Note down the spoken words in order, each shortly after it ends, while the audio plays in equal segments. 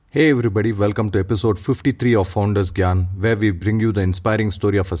Hey everybody, welcome to episode 53 of Founders Gyan, where we bring you the inspiring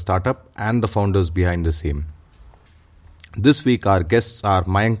story of a startup and the founders behind the same. This week our guests are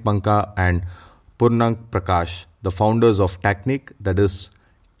Mayank Banka and Purnank Prakash, the founders of Tacnik, that is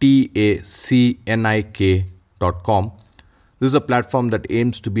TACNIK.com. This is a platform that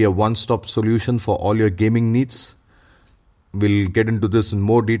aims to be a one-stop solution for all your gaming needs. We'll get into this in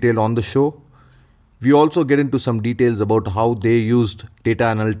more detail on the show. We also get into some details about how they used data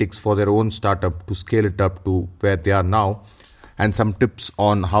analytics for their own startup to scale it up to where they are now, and some tips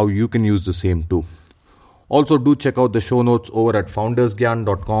on how you can use the same too. Also, do check out the show notes over at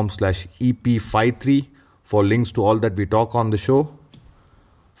foundersgyan.com/EP53 for links to all that we talk on the show.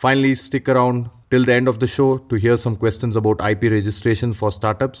 Finally, stick around till the end of the show to hear some questions about IP registration for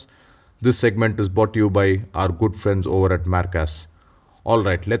startups. This segment is brought to you by our good friends over at Marcas.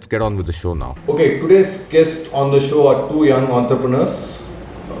 Alright, let's get on with the show now. Okay, today's guests on the show are two young entrepreneurs,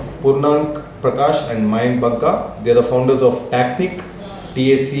 Purnank Prakash and Mayank Banka. They are the founders of Tacnik,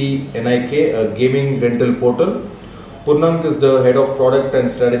 TACNIK, a gaming rental portal. Purnank is the head of product and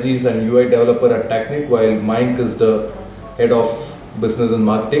strategies and UI developer at Tacnik, while Mayank is the head of business and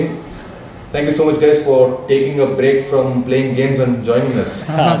marketing. Thank you so much, guys, for taking a break from playing games and joining us.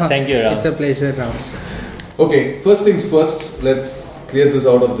 Thank you, Ram. It's a pleasure, Ram. Okay, first things first, let's clear this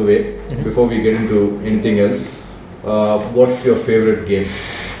out of the way before we get into anything else. What's your favorite game?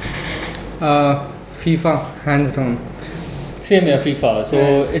 FIFA, hands down. Same here, FIFA. So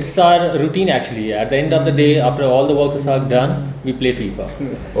it's our routine actually. At the end of the day, after all the work is done, we play FIFA.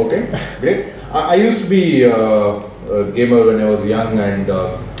 Okay, great. I used to be a gamer when I was young, and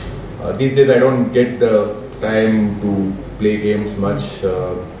these days I don't get the time to play games much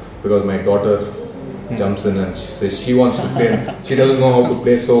because my daughter jumps in and she says she wants to play and she doesn't know how to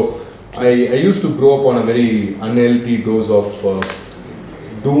play. So I used to grow up on a very unhealthy dose of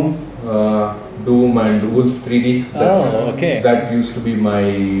Doom and Wolf 3D. That used to be my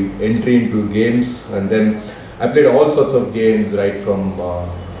entry into games, and then I played all sorts of games, right from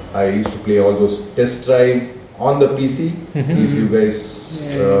I used to play all those Test Drive on the PC. If you guys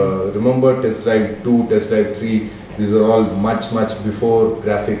remember Test Drive 2, Test Drive 3, these are all much before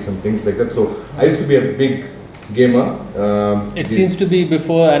graphics and things like that. So I used to be a big gamer. It seems to be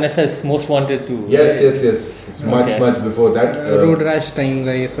before NFS Most Wanted too. Yes. It's much before that. Road Rash times,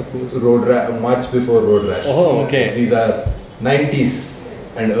 I suppose. Much before Road Rash. Oh, okay. These are 90s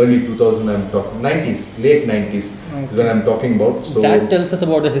and early 2000s. I'm talking 90s, late 90s is when I'm talking about. So that tells us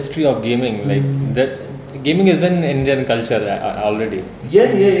about the history of gaming. Like that, gaming is in Indian culture already.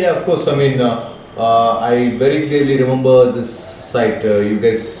 Yeah. Of course. I mean. I very clearly remember this site. You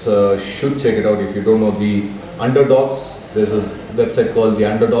guys should check it out if you don't know. The Underdogs. There's a website called The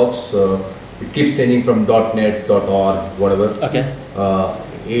Underdogs. It keeps changing from .net, .org, whatever. Okay.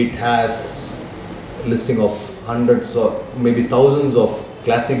 It has a listing of hundreds or maybe thousands of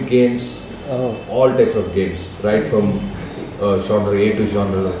classic games. All types of games, right from genre A to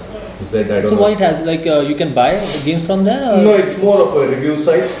genre Z. I don't know. So what it has, like you can buy games from there? Or? No, it's more of a review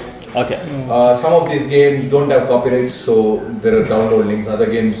site. Okay. Some of these games don't have copyrights, so there are download links. Other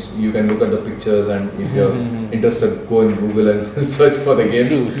games, you can look at the pictures, and if you're interested, go in Google and search for the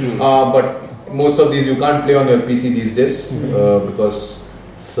games. True. But most of these you can't play on your PC these days because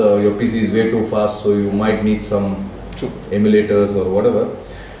your PC is way too fast, so you might need some emulators or whatever.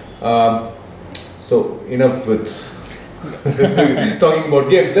 So enough with talking about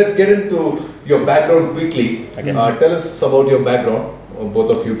games. Let's get into your background quickly. Okay. Tell us about your background.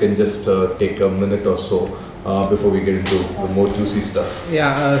 Both of you can just take a minute or so before we get into the more juicy stuff.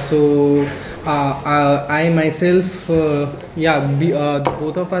 I myself,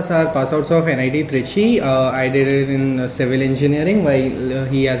 both of us are pass outs of NIT Trichy. I did it in civil engineering, while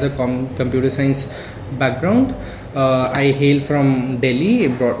he has a computer science background. I hail from Delhi,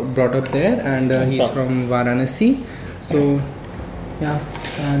 brought up there, and he's from Varanasi. So, yeah.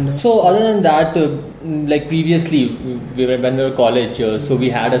 And so other than that, like previously when we were in college, so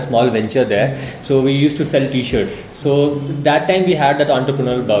we had a small venture there. So we used to sell t-shirts. So that time we had that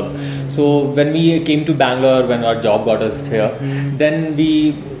entrepreneurial bug. So when we came to Bangalore, when our job got us here, then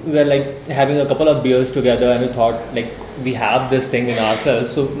we were like having a couple of beers together, and we thought like we have this thing in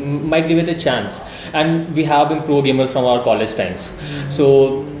ourselves, so might give it a chance. And we have been pro gamers from our college times.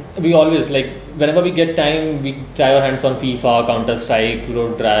 So we always like, whenever we get time, we try our hands on FIFA, Counter Strike,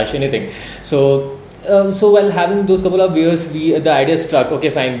 Road Rash, anything. So while having those couple of beers, the idea struck.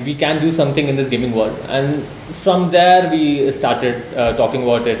 Okay, fine, we can do something in this gaming world, and from there we started talking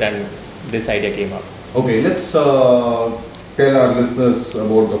about it, and this idea came up. Okay, let's tell our listeners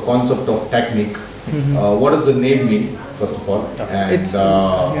about the concept of Tacnik. What does the name mean? first of all, and It's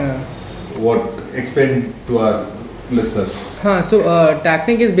yeah. what explain to our listeners. So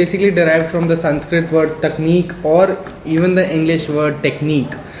technique is basically derived from the Sanskrit word technique or even the English word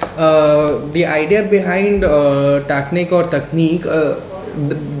technique. The idea behind technique or technique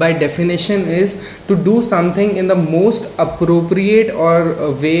by definition is to do something in the most appropriate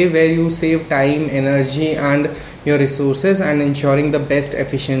or way where you save time, energy and your resources and ensuring the best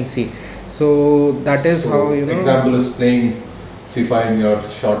efficiency. So that is how, you know. Example is playing FIFA in your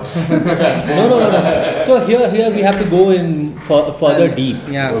shorts. No. So here we have to go in further deep.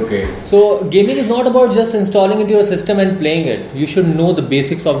 Yeah. Okay. So gaming is not about just installing into your system and playing it. You should know the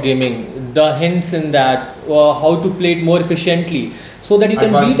basics of gaming, the hints in that, how to play it more efficiently, so that you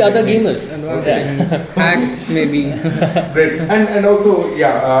can Advanced beat other techniques. gamers. Advanced techniques. Hacks maybe. Great. And also,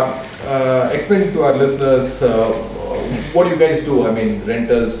 explain to our listeners what do you guys do? I mean,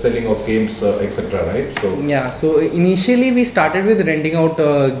 rentals, selling of games, etc. Right? So Yeah, so initially we started with renting out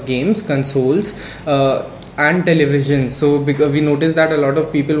games, consoles, and televisions. So because we noticed that a lot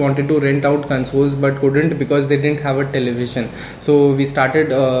of people wanted to rent out consoles but couldn't because they didn't have a television. So we started,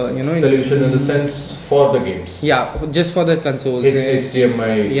 television in the sense for the games. Yeah, just for the consoles.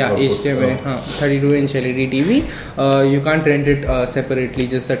 HDMI. Yeah, output. HDMI, 32-inch LED TV. You can't rent it separately,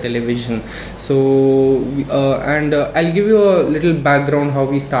 just the television. So, I'll give you a little background how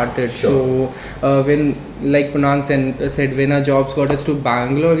we started. Sure. So, when, like Punang said, when our jobs got us to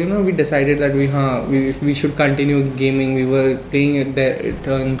Bangalore, we decided that we should continue gaming. We were playing it there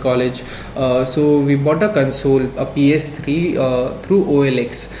in college. So, we bought a console, a PS3 through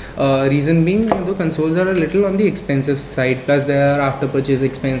OLX. Reason being, the consoles are a little on the expensive side, plus there are after purchase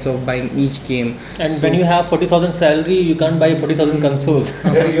expense of buying each game. And when you have 40,000 salary, you can't buy 40,000 console.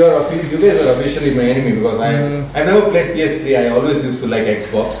 Yeah, you guys are officially my enemy because I never played PS3. I always used to like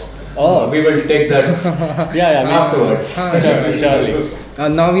Xbox. Oh. We will take that afterwards. Surely.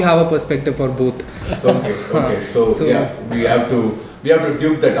 Now we have a perspective for both. Okay. So we have to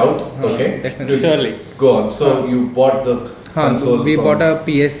duke that out. Okay. Definitely. Surely. Go on. So you bought the console. We bought a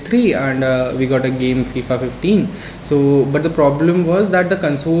PS3 and we got a game FIFA 15. So, but the problem was that the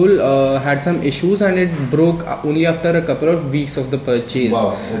console had some issues and it broke only after a couple of weeks of the purchase.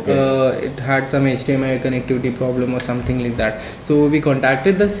 Wow, okay. It had some HDMI connectivity problem or something like that. So we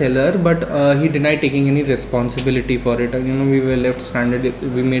contacted the seller, but he denied taking any responsibility for it. We were left stranded.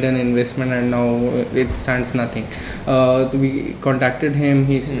 We made an investment and now it stands nothing. We contacted him.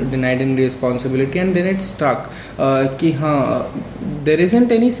 He denied any responsibility, and then it struck. There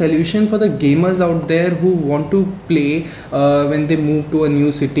isn't any solution for the gamers out there who want to play when they move to a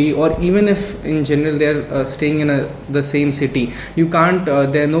new city, or even if in general they're staying in the same city. You can't,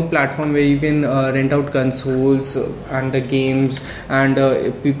 there are no platform where you can rent out consoles and the games, and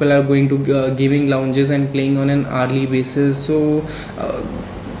people are going to gaming lounges and playing on an hourly basis. So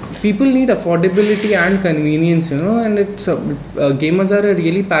people need affordability and convenience, and it's gamers are a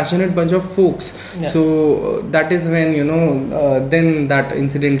really passionate bunch of folks. Yeah. So that is when then that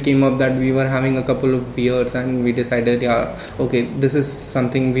incident came up that we were having a couple of beers and we decided, okay, this is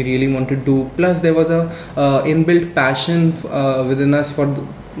something we really want to do. Plus there was a inbuilt passion within us for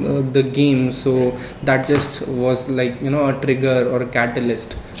the game, so that just was like a trigger or a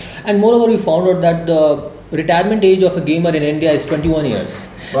catalyst. And moreover, we found out that the retirement age of a gamer in India is 21 years.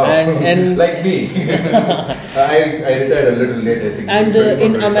 Wow. And like me, I retired a little late, I think. And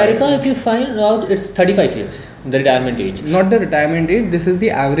in America, if you find out, it's 35 years, the retirement age. Not the retirement age, this is the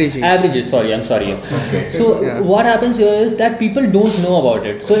average age. Averages, sorry, I'm sorry. Okay. So what happens here is that people don't know about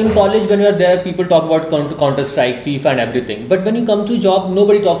it. So in college, when you're there, people talk about Counter-Strike, FIFA and everything. But when you come to job,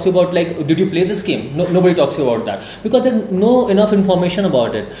 nobody talks about like, did you play this game? No, nobody talks about that. Because there's no enough information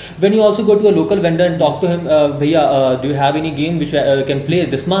about it. When you also go to a local vendor and talk to him, Bhaiya, do you have any game which I can play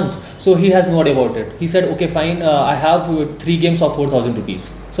this month? So he has no idea about it. He said, okay, fine, I have 3 games of 4,000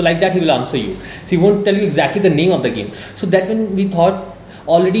 rupees. So like that he will answer you. So he won't tell you exactly the name of the game. So that's when we thought,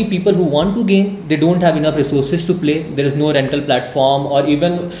 already people who want to game, they don't have enough resources to play. There is no rental platform, or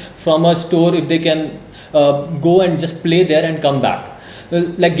even from a store if they can go and just play there and come back.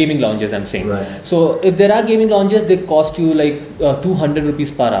 Like gaming lounges, I'm saying. Right. So if there are gaming lounges, they cost you like 200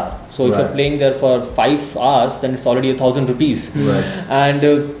 rupees per hour. So if you're playing there for 5 hours, then it's already 1,000 rupees. Right. And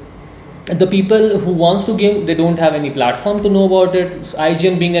the people who wants to game, they don't have any platform to know about it.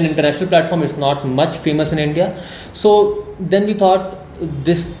 IGN being an international platform, it's not much famous in India. So then we thought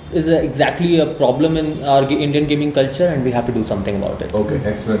this is exactly a problem in our Indian gaming culture, and we have to do something about it. Okay,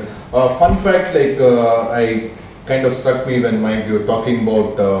 excellent. Fun fact, I kind of struck me when Mike, you were talking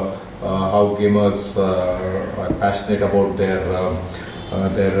about how gamers are passionate about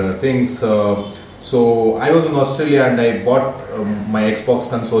their things. So I was in Australia and I bought my Xbox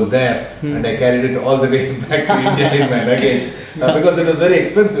console there, and I carried it all the way back to India in my luggage because it was very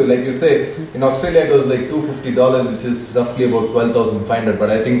expensive. Like you say, in Australia it was like $250, which is roughly about 12,500. But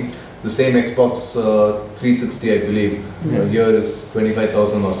I think the same Xbox 360, I believe, here is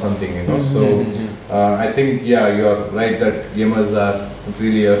 25,000 or something. So I think you're right that gamers are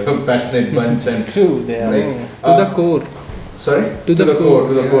really a passionate bunch and true, they are to the core. Sorry? To the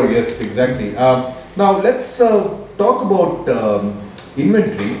core, yes, exactly. Now let's talk about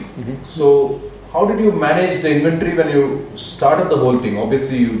inventory. So, how did you manage the inventory when you started the whole thing?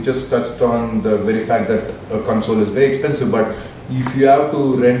 Obviously, you just touched on the very fact that a console is very expensive, but if you have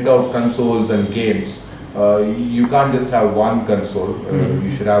to rent out consoles and games, you can't just have one console.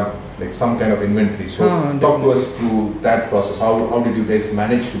 You should have like some kind of inventory. So, talk to us through that process. How did you guys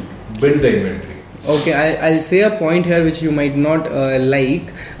manage to build the inventory? Okay, I'll say a point here which you might not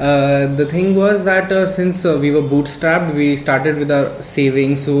like. The thing was that since we were bootstrapped, we started with our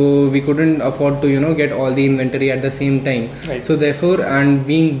savings, so we couldn't afford to get all the inventory at the same time. Right. So therefore, and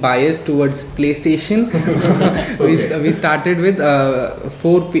being biased towards PlayStation, we started with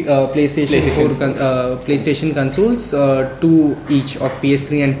four PlayStation consoles, two each of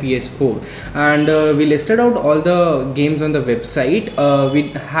PS3 and PS4, and we listed out all the games on the website.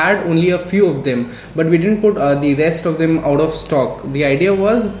 We had only a few of them, but we didn't put the rest of them out of stock. The idea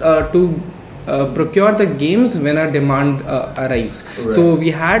was to procure the games when a demand arrives. Right. So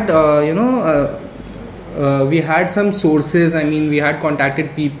we had we had some sources. I mean, we had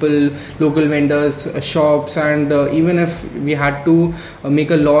contacted people, local vendors, shops, and even if we had to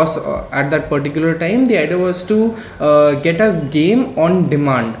make a loss at that particular time, the idea was to get a game on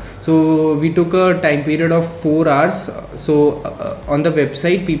demand. So we took a time period of 4 hours. So on the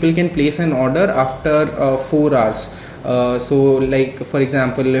website, people can place an order after 4 hours. So like for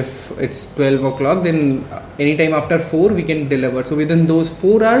example, if it's 12 o'clock, then anytime after 4 we can deliver. So within those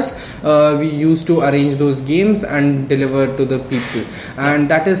 4 hours we used to arrange those games and deliver to the people, and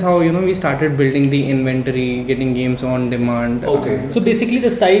that is how we started building the inventory, getting games on demand. Okay. So basically the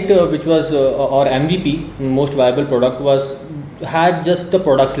site which was our MVP, most viable product, had just the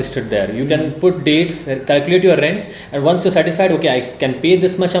products listed there. You can put dates, calculate your rent, and once you're satisfied, okay, I can pay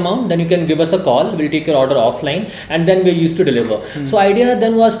this much amount, then you can give us a call, we'll take your order offline, and then we're used to deliver. So idea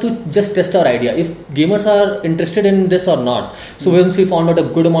then was to just test our idea, if gamers are interested in this or not. So once we found out a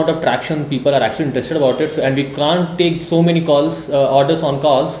good amount of traction, people are actually interested about it, and we can't take so many calls, orders on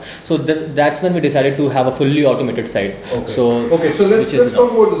calls, so that's when we decided to have a fully automated site. Okay. So let's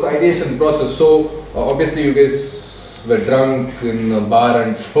talk about this ideation process. So obviously you guys were drunk in a bar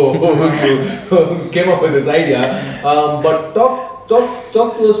and so you came up with this idea. But talk to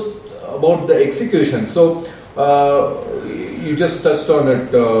us about the execution. So you just touched on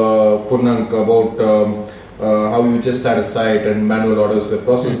it, Purnank, about how you just had a site and manual orders were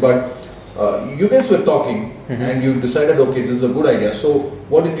processed. But you guys were talking and you decided, okay, this is a good idea. So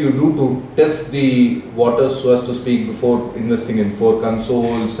what did you do to test the waters, so as to speak, before investing in 4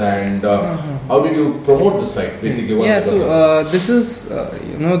 consoles, and how did you promote the site basically? This is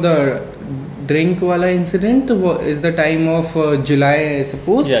the drink wala incident is the time of July, I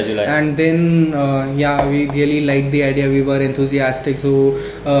suppose. Yeah, July. And then we really liked the idea. We were enthusiastic. So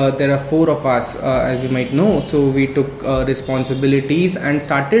there are 4 of us, as you might know. So we took responsibilities and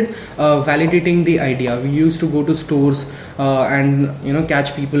started validating the idea. We used to go to stores and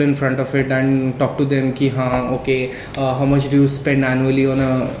catch people in front of it and talk to them ki how much do you spend annually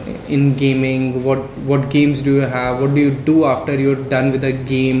in gaming, what games do you have, what do you do after you're done with a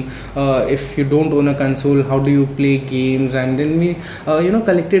game, if you don't own a console, how do you play games? And then we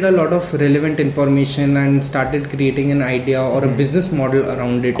collected a lot of relevant information and started creating an idea or a business model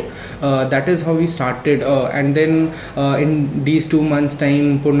around it. That is how we started, and then in these 2 months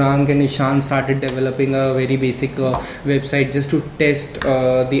time, Purnank and Ishan started developing a very basic website just to test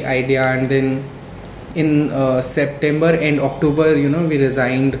the idea. And then in September and October, we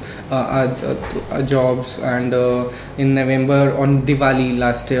resigned our jobs, and in November on Diwali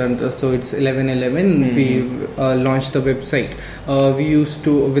last year, so it's 11/11, we launched the website. We used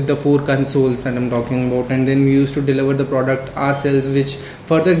to, with the 4 consoles that I'm talking about, and then we used to deliver the product ourselves, which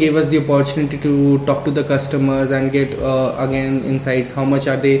further gave us the opportunity to talk to the customers and get again insights. How much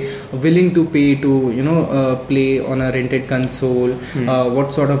are they willing to pay to play on a rented console?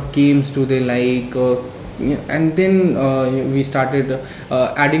 What sort of games do they like? and then we started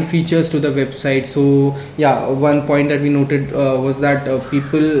adding features to the website. So yeah, one point that we noted was that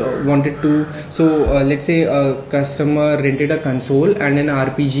people wanted to, so let's say a customer rented a console and an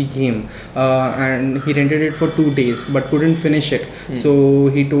RPG game, and he rented it for 2 days but couldn't finish it. So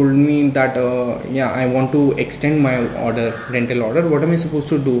he told me that I want to extend my rental order. What am I supposed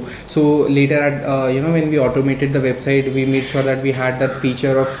to do? So later at when we automated the website, we made sure that we had that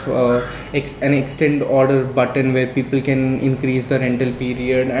feature of an extend order button where people can increase the rental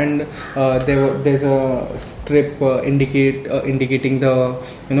period, and there's a strip indicating the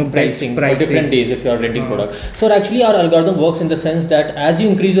pricing for different days if you are renting product. So actually our algorithm works in the sense that as you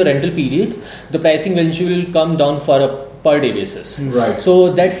increase your rental period, the pricing eventually will come down for a per day basis. Right.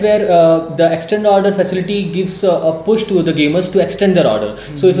 So that's where the extend order facility gives a push to the gamers to extend their order.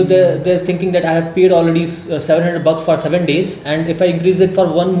 So if they're thinking that I have paid already $700 for 7 days, and if I increase it for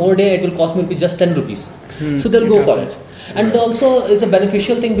one more day, it will cost me just 10 rupees. So they'll go for it. And also is a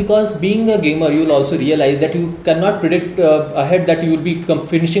beneficial thing, because being a gamer, you will also realize that you cannot predict ahead that you will be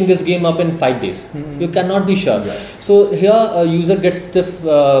finishing this game up in 5 days. You cannot be sure. Yeah. So here a user gets the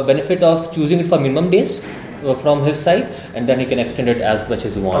benefit of choosing it for minimum days from his side, and then he can extend it as much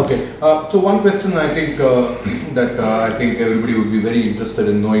as he wants. Okay. So one question I think that I think everybody would be very interested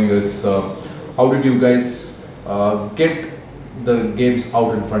in knowing is how did you guys get the games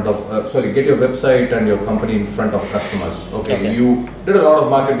out in front of get your website and your company in front of customers? Okay. You did a lot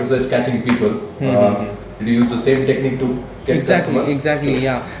of market research, catching people. Did you use the same technique to get customers? Exactly,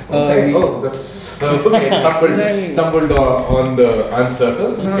 yeah. Okay. That's stumbled on the answer.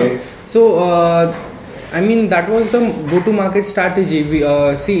 Okay. So that was the go-to-market strategy. We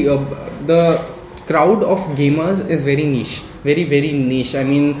the crowd of gamers is very niche, very very niche.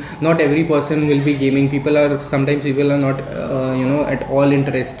 Not every person will be gaming. Sometimes people are not at all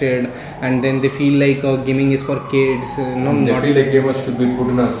interested, and then they feel like gaming is for kids. They feel like gamers should be put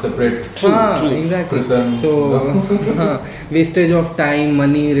in a separate exactly prison. So wastage of time,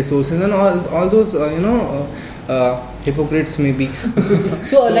 money, resources, and all those hypocrites maybe.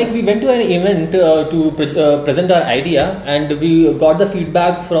 So we went to an event to present our idea, and we got the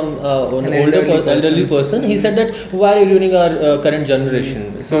feedback from an elderly person. He said that why are you ruining our current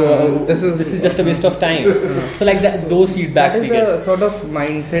generation? So this is just a waste of time. So those feedbacks that is the sort of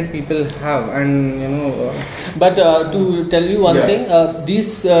mindset people have, and but to tell you one thing,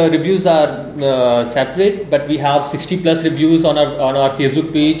 these reviews are separate, but we have 60 plus reviews on our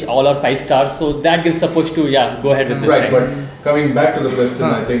Facebook page, all are 5 stars, so that gives a push to go ahead with this. Right, but coming back to the question,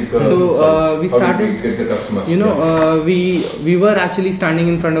 I think we started. How did we get the customers? We were actually standing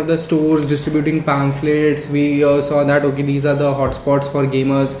in front of the stores distributing pamphlets. We saw that these are the hotspots for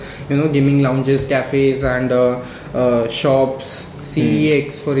gamers. Gaming lounges, cafes, and shops.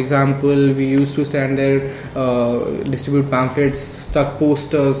 CEX, for example, we used to stand there, distribute pamphlets, stuck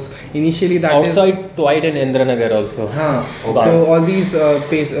posters. Initially, that outside Twide and Indranagar also. So all these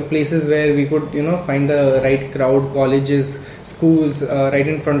places where we could find the right crowd, colleges, schools, right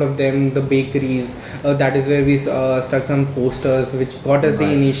in front of them, the bakeries. That is where we stuck some posters, which got us the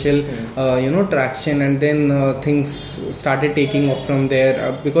initial traction, and then things started taking off from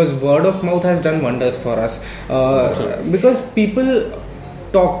there, because word of mouth has done wonders for us, because people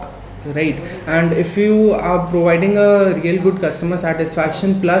talk, right? And if you are providing a real good customer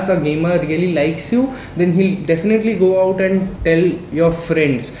satisfaction, plus a gamer really likes you, then he'll definitely go out and tell your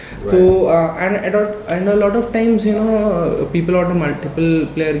friends. Right. So and a lot of times people order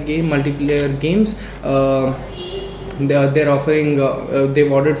multiplayer games. They're offering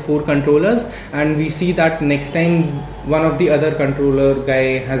they've ordered 4 controllers, and we see that next time one of the other controller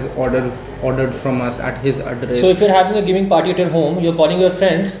guy has ordered from us at his address. So if you're having a gaming party at your home, you're calling your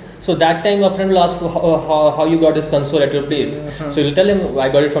friends, so that time your friend will ask how you got this console at your place. So you'll tell him I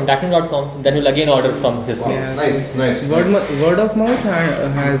got it from Techno.com, then you'll again order from his place. Nice. Word of mouth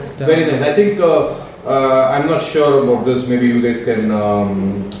has done. Very nice. I think I'm not sure about this, maybe you guys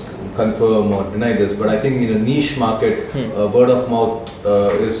can confirm or deny this, but I think in a niche market, word of mouth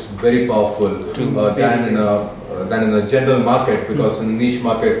is very powerful than in a general market, because in a niche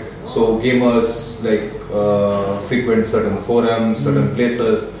market, so gamers frequent certain forums, certain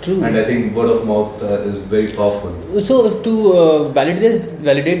places. True. And I think word of mouth is very powerful. So to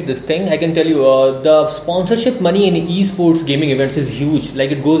validate this thing, I can tell you the sponsorship money in esports gaming events is huge.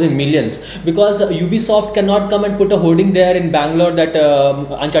 It goes in millions, because Ubisoft cannot come and put a hoarding there in Bangalore that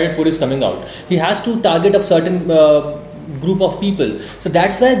Uncharted 4 is coming out. He has to target a certain group of people, so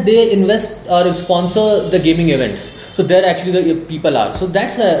that's why they invest or sponsor the gaming events. So there actually the people are. So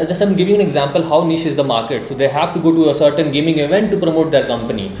that's just I'm giving you an example how niche is the market. So they have to go to a certain gaming event to promote their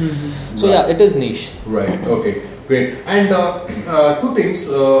company. So yeah, it is niche. Right. Okay. Great. And two things.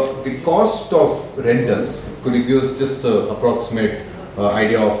 The cost of rentals. Could you give us just approximate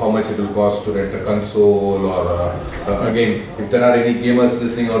idea of how much it will cost to rent a console, or again, if there are any gamers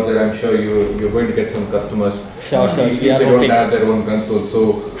listening out there, I'm sure you're going to get some customers. Sure. If they don't have their own console,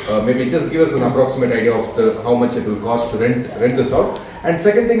 so maybe just give us an approximate idea of how much it will cost to rent this out. And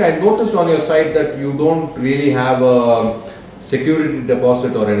second thing, I noticed on your site that you don't really have a security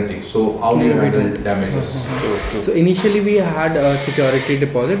deposit or anything. So how do you handle damages? So initially we had a security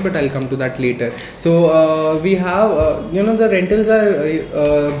deposit, but I'll come to that later. So we have, the rentals are,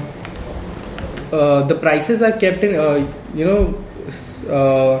 the prices are kept in,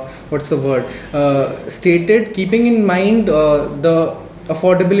 what's the word? Stated, keeping in mind the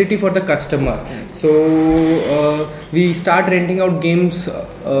affordability for the customer. So we start renting out games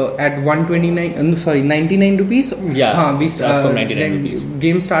at 99 rupees. Yeah, we start from 99 rupees.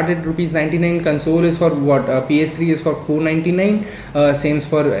 Game started rupees 99. Console is for what? PS3 is for 499. Same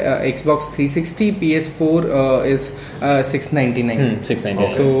for Xbox 360. PS4 is 699.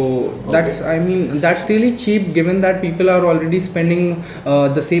 699. So that's really cheap, given that people are already spending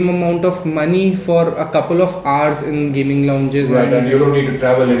the same amount of money for a couple of hours in gaming lounges. Right, and you don't need to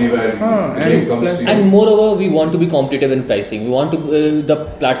travel anywhere. And moreover, we want to be competitive in pricing. We want to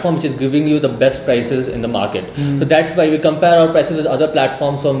the platform which is giving you the best prices in the market. So that's why we compare our prices with other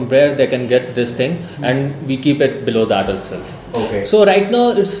platforms from where they can get this thing, and we keep it below that itself. Okay. So right now,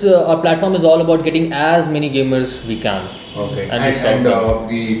 it's our platform is all about getting as many gamers we can. Okay. And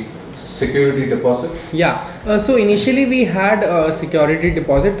the security deposit? Yeah. So initially we had a security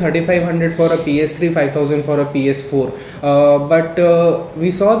deposit, 3,500 for a PS3, 5,000 for a PS4. But we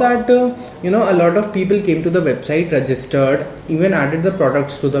saw that a lot of people came to the website, registered, even added the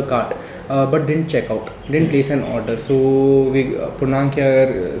products to the cart, but didn't check out, didn't place an order. So we Purnank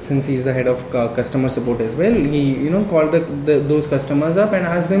here, since he's the head of customer support as well, he called those customers up and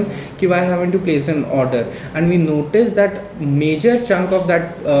asked them, why haven't you placed an order? And we noticed that major chunk of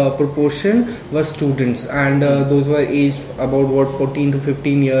that proportion were students, and those were aged about 14 to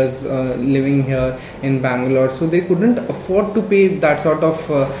 15 years, living here in Bangalore. So they couldn't afford to pay that sort of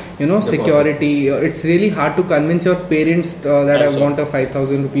security. It's really hard to convince your parents that I want a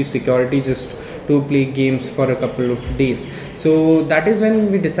 5,000 rupees security just to play games for a couple of days. So that is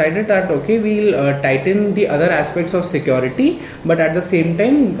when we decided that we'll tighten the other aspects of security, but at the same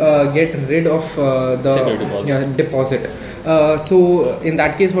time get rid of the deposit. So in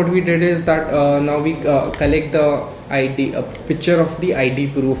that case, what we did is that now we collect the ID, a picture of the ID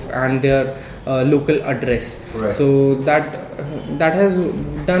proof and their local address. Right. So that has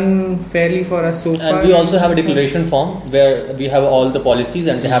done fairly for us so far. And we also have a declaration form where we have all the policies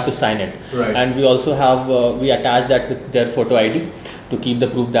and they have to sign it. Right. And we also have we attach that with their photo ID to keep the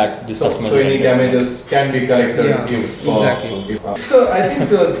proof that this customer. So any damages can be collected if exactly. So I think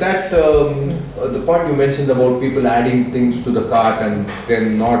that the point you mentioned about people adding things to the cart and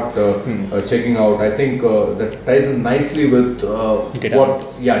then not checking out, I think that ties in nicely with data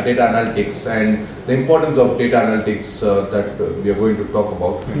analytics and the importance of data analytics that we are going to talk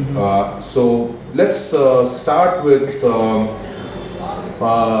about. So let's start with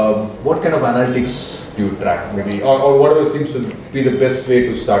what kind of analytics do you track, maybe, or whatever seems to be the best way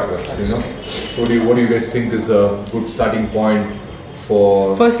to start with? What do you guys think is a good starting point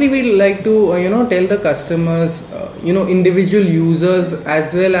for? Firstly, we'd like to tell the customers, individual users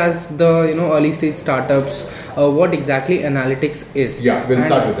as well as the early stage startups what exactly analytics is. Yeah, we'll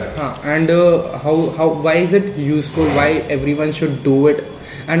start with that. And why is it useful? Why everyone should do it?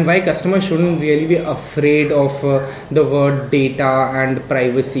 And why customers shouldn't really be afraid of the word data and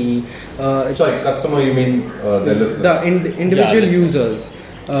privacy. Sorry, customer, you mean the listeners? The individual users.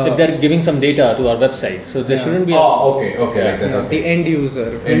 If they're giving some data to our website, so there shouldn't be. Okay, like that. Okay. The end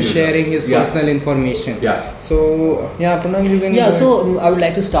user who's sharing his personal information. Yeah. So Purnank, you can. So I would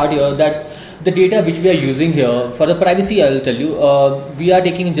like to start here that the data which we are using here for the privacy, I'll tell you, we are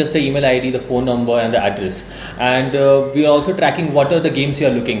taking just the email ID, the phone number and the address, and we are also tracking what are the games you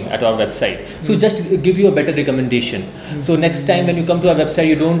are looking at our website. So just to give you a better recommendation. So next time when you come to our website,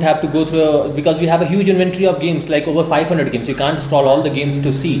 you don't have to go through because we have a huge inventory of games, like over 500 games. You can't scroll all the games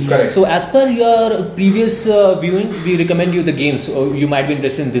to see. Correct. So as per your previous viewing, we recommend you the games, or you might be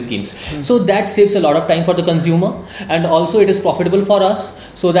interested in these games. So that saves a lot of time for the consumer, and also it is profitable for us,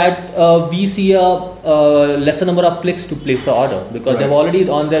 so that we see a lesser number of clicks to place the order, because they've already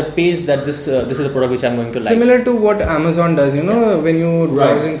on their page that this is a product which I'm going to like. Similar to what Amazon does, when you're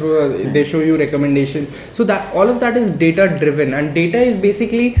browsing through, they show you recommendation. So that all of that is data driven, and data is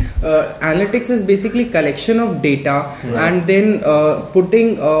basically analytics is basically collection of data and then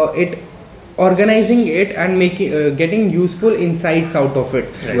putting it, organizing it and making getting useful insights out of it.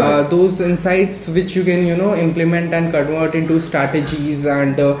 Those insights which you can implement and convert into strategies,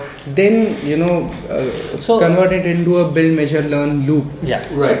 and then convert it into a build, measure, learn loop.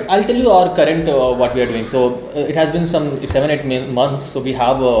 So I'll tell you our current what we are doing. So it has been some 7-8 months, so we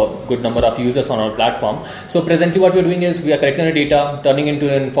have a good number of users on our platform. So presently what we're doing is we are collecting the data, turning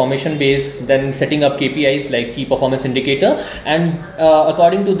into an information base, then setting up KPIs like key performance indicator, and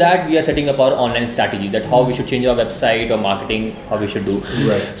according to that we are setting up our online strategy, that how we should change our website or marketing, how we should do.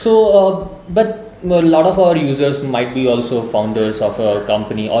 So but a lot of our users might be also founders of a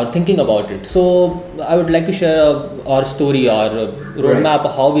company or thinking about it. So I would like to share our story, our roadmap,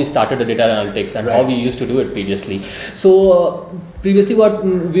 how we started the data analytics and how we used to do it previously. So previously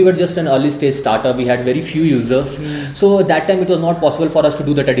we were just an early stage startup. We had very few users. So at that time it was not possible for us to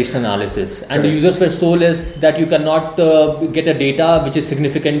do the traditional analysis, and the users were so less that you cannot get a data which is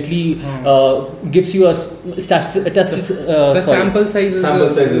significantly gives you a sample size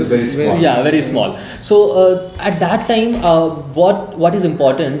is very small. Very small. So at that time what is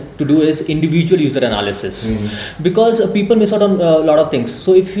important to do is individual user analysis, because people miss out on a lot of things.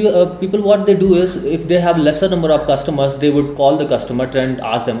 So if you people, what they do is, if they have lesser number of customers, they would call the customer and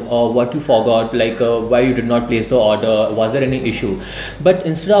ask them what you forgot, like why you did not place the order, was there any issue. But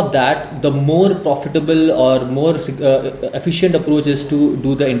instead of that, the more profitable or more efficient approach is to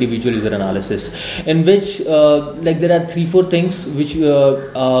do the individual user analysis, in which like there are 3-4 things which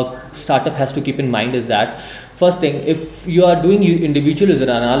startup has to keep in mind. Is that first thing, if you are doing individual user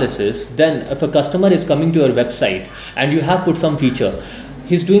analysis, then if a customer is coming to your website and you have put some feature,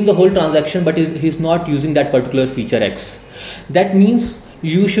 he's doing the whole transaction but he's not using that particular feature X, that means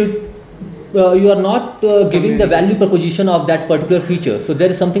you are not giving the value proposition of that particular feature. So there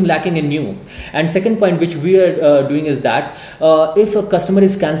is something lacking in you. And second point which we are doing is that if a customer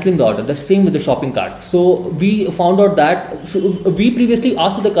is cancelling the order, the same with the shopping cart. So we found out that we previously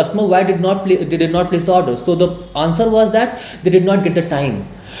asked the customer why they did not place the order. So the answer was that they did not get the time.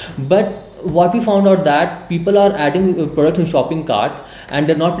 But what we found out that people are adding products in shopping cart and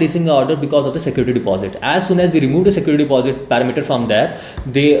they're not placing the order because of the security deposit. As soon as we removed the security deposit parameter from there,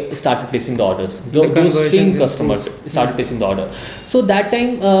 they started placing the orders. Those same customers started placing the order. So that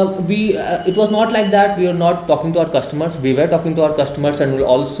time it was not like that. We were not talking to our customers. We were talking to our customers, and we were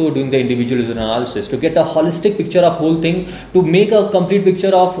also doing the individual user analysis to get a holistic picture of whole thing, to make a complete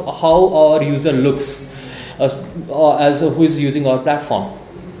picture of how our user looks as who is using our platform.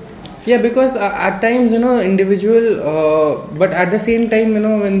 Yeah, because at times, individual, but at the same time,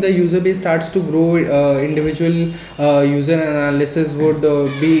 when the user base starts to grow, individual user analysis would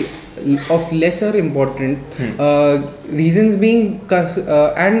be of lesser important. Reasons being,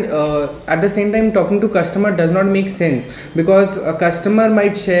 and at the same time, talking to customer does not make sense, because a customer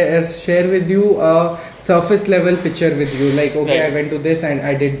might share with you a surface level picture with you, like I went to this and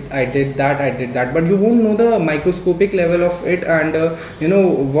I did that, but you won't know the microscopic level of it, and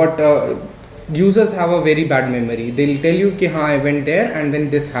what. Users have a very bad memory. They'll tell you कि I went there and then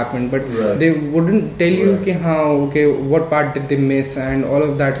this happened, but they wouldn't tell you कि what part did they miss and all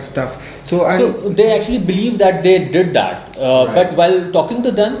of that stuff. So they actually believe that they did that, but while talking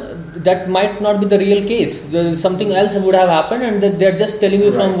to them, that might not be the real case. Something else would have happened, and they're just telling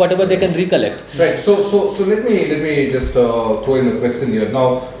you from whatever they can recollect. Right. So let me just throw in a question here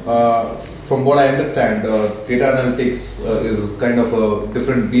now. From what I understand, data analytics is kind of a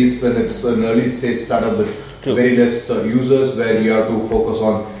different beast when it's an early stage startup with very less users, where you have to focus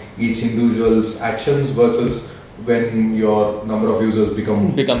on each individual's actions, versus when your number of users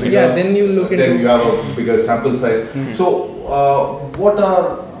become bigger. Then you have a bigger sample size. So what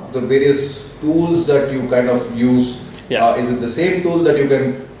are the various tools that you kind of use? Is it the same tool that you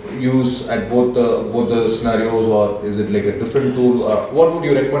can use at both the scenarios, or is it like a different tool? What would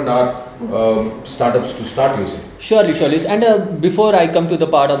you recommend our startups to start using? Surely. And before I come to the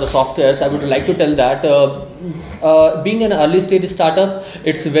part of the softwares, I would like to tell that being an early stage startup,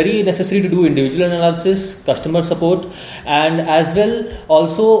 it's very necessary to do individual analysis, customer support, and as well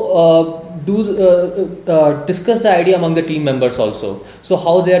also discuss the idea among the team members also. So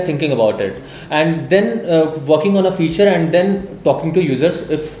how they are thinking about it, and then working on a feature, and then talking to users.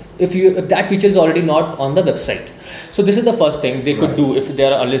 if that feature is already not on the website. So this is the first thing they could do if they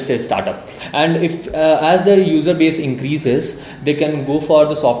are early stage startup. And if as their user base increases, they can go for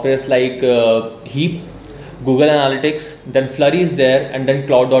the softwares like Heap, Google Analytics, then Flurry is there, and then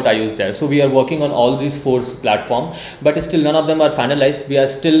Cloud.io is there. So we are working on all these 4 platforms, but still none of them are finalized. We are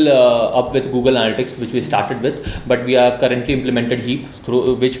still up with Google Analytics, which we started with, but we have currently implemented Heap,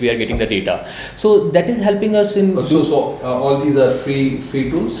 through which we are getting the data. So that is helping us in. So all these are free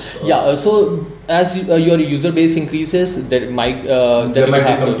tools. Yeah. So as your user base increases, there might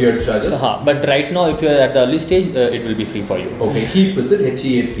be some tiered charges. But right now, if you are at the early stage, it will be free for you. Okay. Heap, is it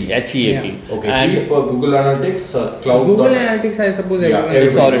HEAP? HEAP. Yeah. Okay. And Heap, Google Analytics, Cloud. Google Analytics, I suppose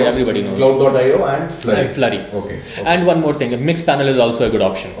everybody knows. Cloud.io and Flurry. Okay. And one more thing, a mixed panel is also a good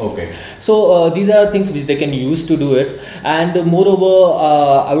option. Okay. So these are things which they can use to do it. And moreover,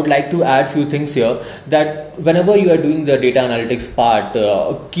 I would like to add few things here, that whenever you are doing the data analytics part,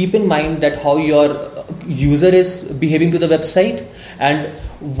 keep in mind that how your user is behaving to the website and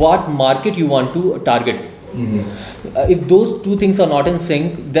what market you want to target. If those two things are not in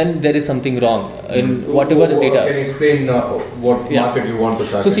sync, then there is something wrong in whatever the data. Can you explain what market you want to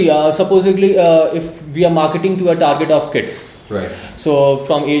target? So see, supposedly if we are marketing to a target of kids, right? So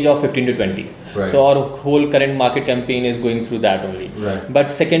from age of 15 to 20. Right. So our whole current market campaign is going through that only. Right.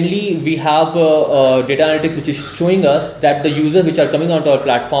 But secondly, we have data analytics which is showing us that the users which are coming onto our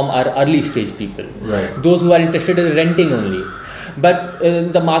platform are early stage people. Right. Those who are interested in renting only. But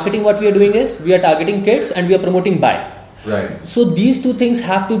the marketing what we are doing is we are targeting kids and we are promoting buy. Right. So these two things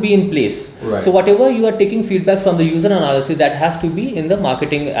have to be in place. Right. So whatever you are taking feedback from the user analysis, that has to be in the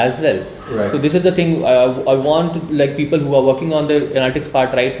marketing as well. Right. So this is the thing I want, like people who are working on the analytics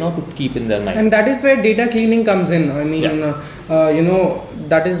part right now, to keep in their mind. And that is where data cleaning comes in. I mean,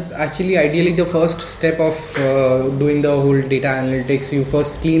 that is actually ideally the first step of doing the whole data analytics. You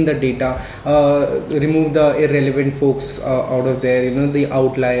first clean the data, remove the irrelevant folks out of there, the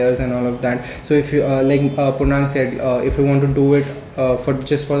outliers and all of that. So if you like Purnang said, if you want to do it for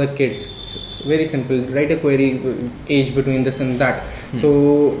the kids, it's very simple. Write a query, age between this and that.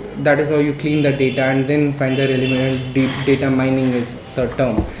 So that is how you clean the data and then find the relevant data mining is the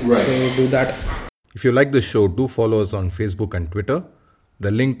term. Right. So you do that. If you like this show, do follow us on Facebook and Twitter.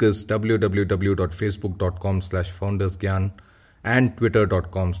 The link is www.facebook.com/foundersgyan and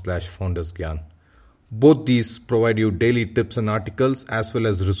twitter.com/foundersgyan. Both these provide you daily tips and articles as well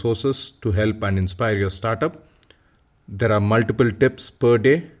as resources to help and inspire your startup. There are multiple tips per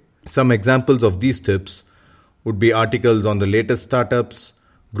day. Some examples of these tips would be articles on the latest startups,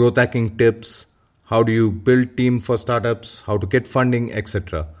 growth hacking tips, how do you build team for startups, how to get funding,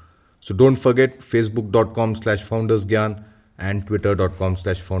 etc. So don't forget facebook.com/foundersgyan and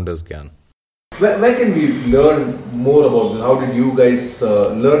twitter.com/foundersgyan. Where can we learn more about this? How did you guys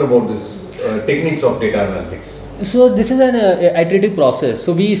learn about this techniques of data analytics? So this is an iterative process.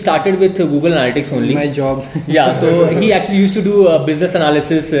 So we started with Google Analytics only. My job. Yeah. So he actually used to do business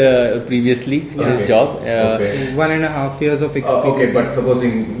analysis previously. His job. 1.5 years of experience. Okay, but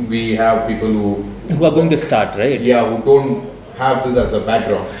supposing we have people who are going to start, right? Yeah, who don't have this as a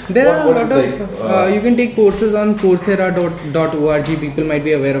background. There are a lot of you can take courses on Coursera.org. People might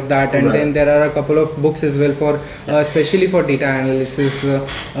be aware of that, and then there are a couple of books as well for especially for data analysis.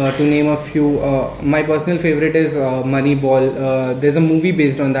 To name a few, my personal favorite is Moneyball. There's a movie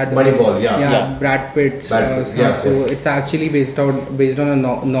based on that. Moneyball, Brad Pitt. So it's actually based on a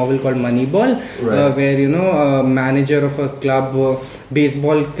novel called Moneyball, where a manager of a club,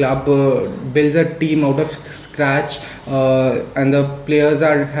 baseball club, builds a team out of scratch, and the players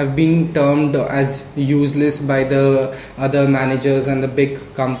have been termed as useless by the other managers and the big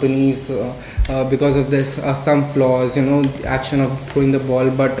companies because of this some flaws, action of throwing the ball.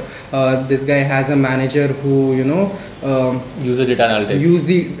 But this guy has a manager who uses data analytics.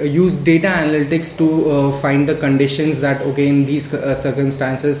 Use data analytics to find the conditions that in these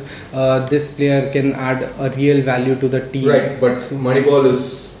circumstances this player can add a real value to the team. Right, but Moneyball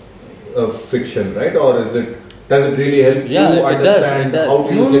is a fiction, right? Or is it? Does it really help you understand how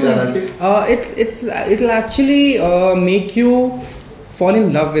to use data analytics? It'll actually make you fall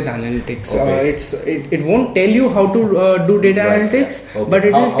in love with analytics. It won't tell you how to do data analytics, but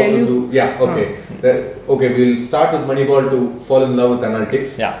it will tell you. Okay, we'll start with Moneyball to fall in love with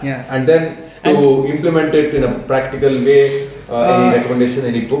analytics. Yeah. And then to implement it in a practical way. Any recommendation,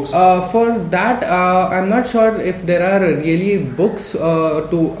 any books? For that, I'm not sure if there are really books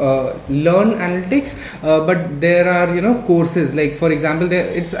to learn analytics, but there are courses. Like for example,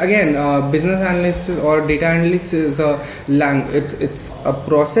 it's again business analyst or data analytics is it's a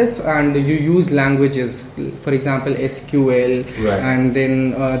process, and you use languages. For example, SQL, right. And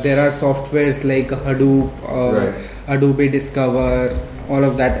then there are softwares like Hadoop, right. Adobe Discover, all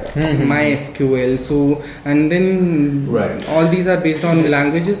of that, MySQL. So, and then right. all these are based on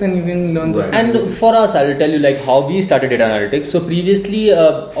languages, and you can learn those. Right. And for us, I'll tell you like how we started data analytics. So previously,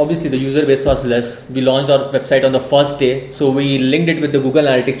 obviously the user base was less. We launched our website on the first day, so we linked it with the Google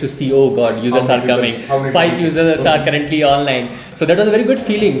Analytics to see, oh God, users are coming. 5 users are currently online. So that was a very good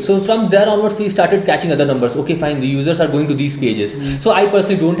feeling. So from there onwards, we started catching other numbers. Okay, fine, the users are going to these pages. So I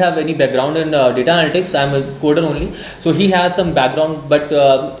personally don't have any background in data analytics. I'm a coder only. So he has some background, but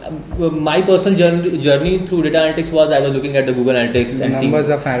my personal journey through data analytics was I was looking at the Google Analytics and numbers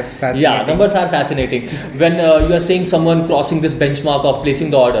are fascinating. Yeah, numbers are fascinating. When you are saying someone crossing this benchmark of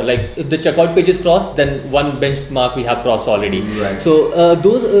placing the order, like if the checkout page is crossed, then one benchmark we have crossed already. Right. So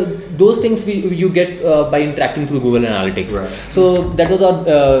those things you get by interacting through Google Analytics. Right. So that was our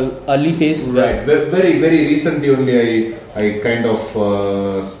early phase. Right. Very very recently only I kind of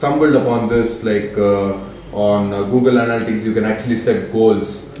stumbled upon this on Google Analytics. You can actually set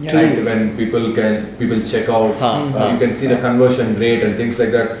goals, and when people check out, you can see the conversion rate and things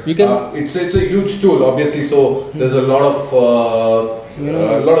like that. You can, it's a huge tool, obviously. So there's a lot of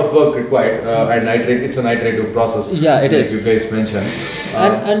work required, and it's an iterative process. Yeah, it is. You guys mentioned.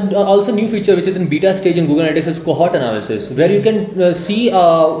 And also new feature which is in beta stage in Google Analytics is cohort analysis, where you can see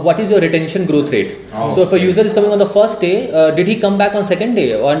what is your retention growth rate. So if a user is coming on the first day, did he come back on second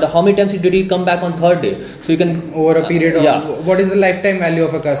day, and how many times did he come back on third day? So you can over a period of what is the lifetime value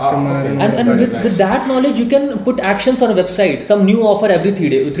of a customer. And with that knowledge, you can put actions on a website, some new offer every 3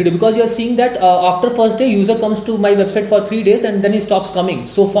 days, because you are seeing that after first day user comes to my website for 3 days and then he stops coming.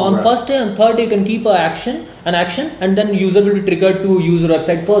 So on first day and third day you can keep an action, and then user will be triggered to use your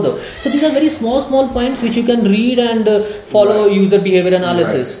website further. So these are very small points which you can read and follow user behavior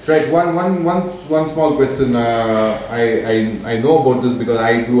analysis. Right. One small question. I know about this because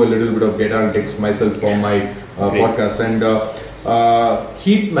I do a little bit of data analytics myself for my podcast, and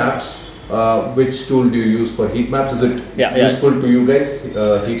heat maps. Which tool do you use for heat maps? Is it useful to you guys?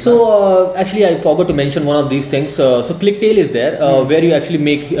 Actually, I forgot to mention one of these things. So ClickTail is there, where you actually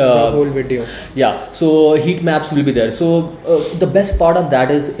make the whole video. Yeah. So heat maps will be there. So the best part of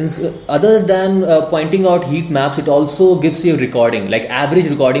that is, other than pointing out heat maps, it also gives you a recording, like average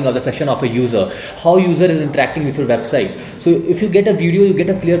recording of the session of a user, how user is interacting with your website. So if you get a video, you get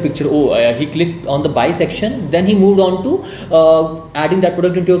a clear picture. He clicked on the buy section, then he moved on to adding that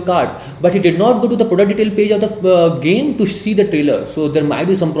product into your cart. But he did not go to the product detail page of the game to see the trailer. So there might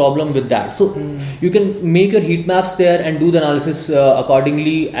be some problem with that. So you can make your heat maps there and do the analysis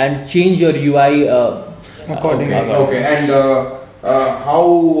accordingly and change your UI accordingly. Okay. And how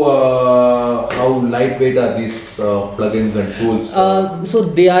lightweight are these plugins and tools? So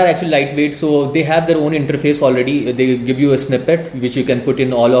they are actually lightweight. So they have their own interface already. They give you a snippet which you can put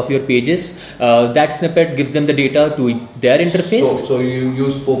in all of your pages. That snippet gives them the data to their interface. So you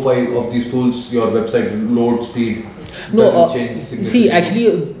use 4-5 of these tools. Your website load speed doesn't change significantly. See,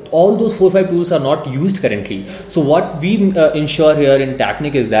 actually, all those 4-5 tools are not used currently. So what we ensure here in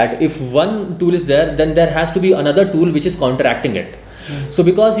Tacnic is that if one tool is there, then there has to be another tool which is counteracting it. So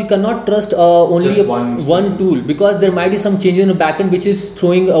because you cannot trust only one tool, because there might be some changes in the backend which is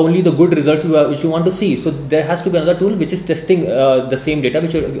throwing only the good results which you want to see. So there has to be another tool which is testing the same data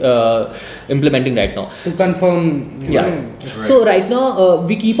which you're implementing right now. To confirm. Right. So right now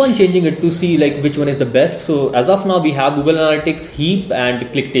we keep on changing it to see like which one is the best. So as of now we have Google Analytics, Heap and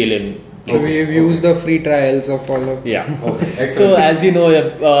ClickTail in. So we've used the free trials of all of this. Yeah. Okay. Excellent. So as you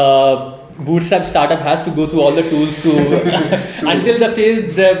know, Bootstrap startup has to go through all the tools to until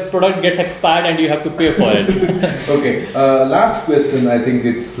the product gets expired and you have to pay for it. Okay. Last question. I think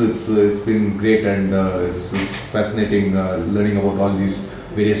it's been great and it's fascinating learning about all these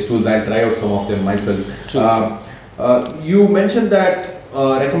various tools. I'll try out some of them myself. You mentioned that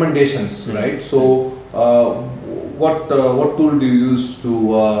recommendations, right? So what tool do you use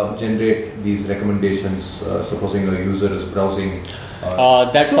to generate these recommendations? Supposing a user is browsing.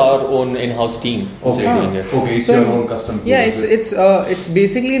 That's our own in-house team. Okay. Okay, it's your own custom tool. Yeah, it's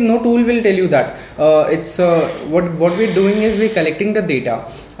basically no tool will tell you that. It's what we're doing is we're collecting the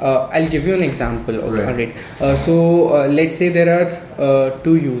data. I'll give you an example. Okay. So let's say there are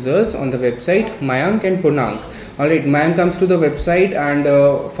 2 users on the website, Mayank and Punank. Alright, man comes to the website, and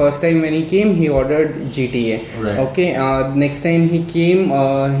first time when he came, he ordered GTA. Right. Okay, next time he came,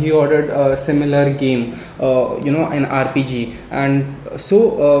 he ordered a similar game, an RPG, and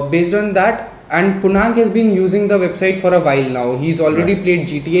so based on that. And Punang has been using the website for a while now. He's already Right. played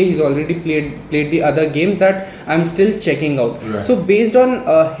GTA. He's already played the other games that I'm still checking out. Right. So based on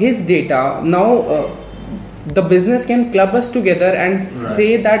his data, now the business can club us together and Right.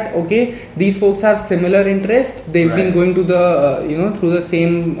 say that okay, these folks have similar interests. They've been Right. going to the through the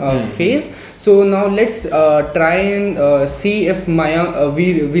same phase. So now let's try and see if Mayank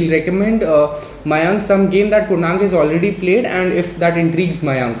we'll recommend Mayank some game that Punang has already played, and if that intrigues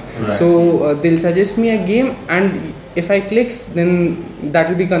Mayank. Right. So they'll suggest me a game, and if I click, then that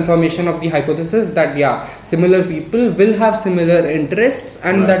will be confirmation of the hypothesis that similar people will have similar interests,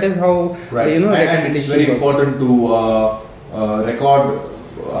 and Right. that is how Right. And it's recommendation very works. important to record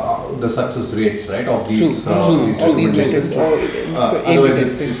the success rates, right, of these These recommendations. methods. So Otherwise, A/B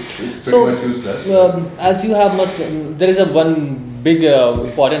it's testing. pretty So, much useless. as you have much, there is a one big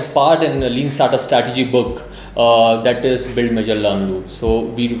important part in a lean startup strategy book that is build, measure, learn, loop. So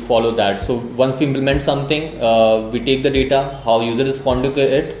we follow that. So once we implement something, we take the data, how user respond to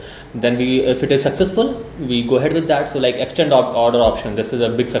it. Then if it is successful, we go ahead with that. So like extend order option, this is a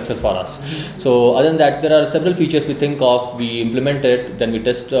big success for us. So other than that, there are several features we think of, we implement it, then we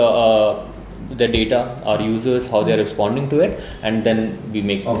test the data, our users, how they are responding to it, and then we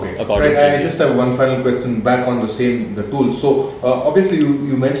make according Right. to I just have one final question back on the tool. So obviously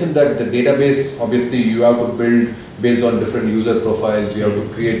you mentioned that the database, obviously you have to build based on different user profiles, you have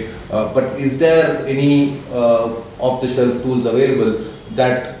to create, but is there any off-the-shelf tools available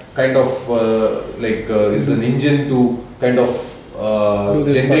that kind of is an engine to kind of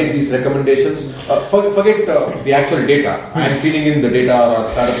generate these recommendations? Forget the actual data. I am feeding in the data, or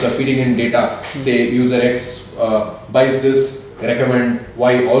startups are feeding in data. Say user X buys this, recommend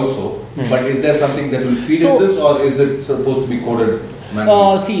Y also. But is there something that will feed in this, or is it supposed to be coded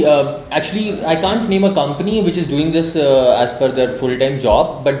manually? Actually, I can't name a company which is doing this as per their full-time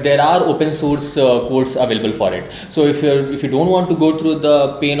job, but there are open source codes available for it. So if you don't want to go through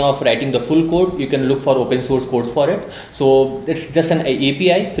the pain of writing the full code, you can look for open source codes for it. So it's just an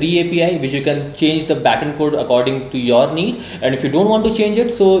API, free API, which you can change the backend code according to your need. And if you don't want to change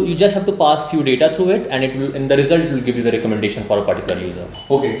it, so you just have to pass few data through it, and it will, in the result, it will give you the recommendation for a particular user.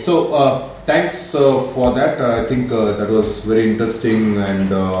 Okay, so thanks for that. I think that was very interesting and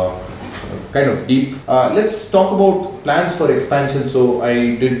kind of deep. Let's talk about plans for expansion. So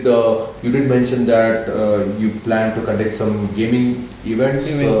you did mention that you plan to conduct some gaming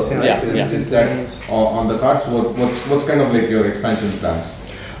events. Yeah. Is that on the cards? What's kind of like your expansion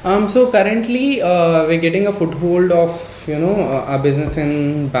plans? So currently we're getting a foothold of our business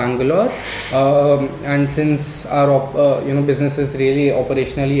in Bangalore, and since our business is really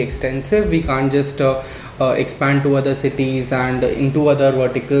operationally extensive, we can't just expand to other cities and into other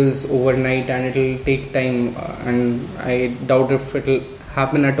verticals overnight, and it'll take time, and I doubt if it'll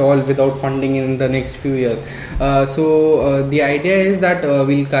happen at all without funding in the next few years. So the idea is that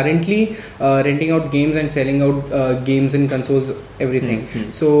we'll currently renting out games and selling out games and consoles, everything.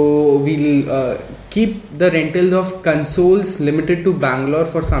 So we'll keep the rentals of consoles limited to Bangalore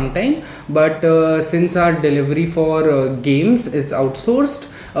for some time, but since our delivery for games is outsourced,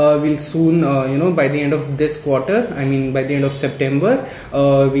 we'll soon by the end of this quarter, I mean by the end of September,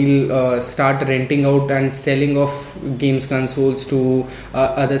 we'll start renting out and selling of games consoles to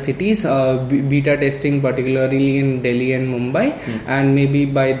other cities, beta testing particularly in Delhi and Mumbai, and maybe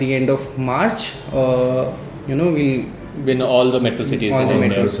by the end of March we'll in all the metro cities. All the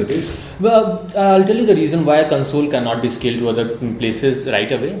metro cities. Well, I'll tell you the reason why a console cannot be scaled to other places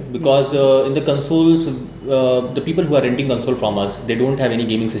right away. Because in the consoles, the people who are renting console from us, they don't have any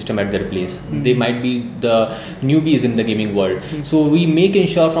gaming system at their place. They might be the newbies in the gaming world. So we make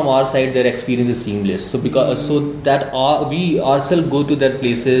ensure from our side their experience is seamless. So we ourselves go to their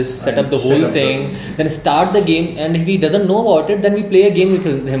places, set up the whole thing, then start the game. And if he doesn't know about it, then we play a game with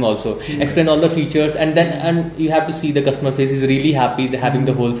him also, explain all the features, and you have to see the customer face is really happy having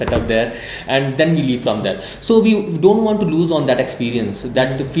the whole setup there, and then we leave from there. So we don't want to lose on that experience,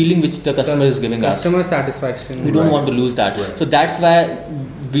 that feeling which the customer is giving us. Customer satisfaction. We don't want to lose that. So that's why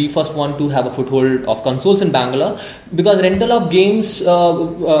we first want to have a foothold of consoles in Bangalore, because rental of games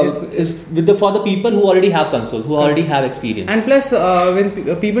is for the people who already have consoles, who already have experience. And plus,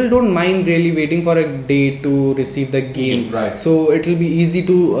 when people don't mind really waiting for a day to receive the game, Right. so it will be easy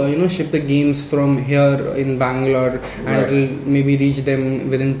to ship the games from here in Bangalore, and Right. it will maybe reach them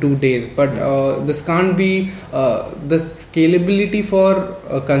within 2 days. But this can't be the scalability for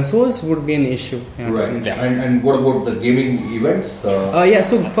consoles would be an issue. Right. Yeah. And what about the gaming events?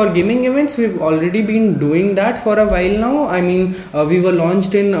 So for gaming events, we've already been doing that for a while now. I mean, we were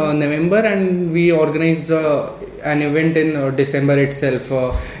launched in November, and we organized an event in December itself.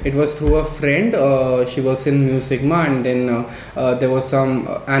 It was through a friend. She works in Mu Sigma, and then there was some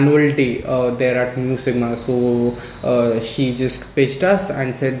annual day there at Mu Sigma. So she just pitched us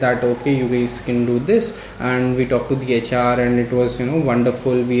and said that okay, you guys can do this, and we talked to the HR, and it was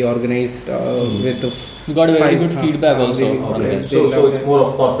wonderful. We organized with the We got a very good feedback also. Okay. So it's more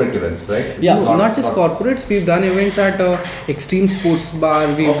of corporate events, right? Yeah. Not just corporates. We've done events at Extreme Sports Bar.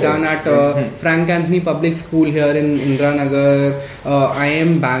 We've done at Frank Anthony Public School here in Indranagar.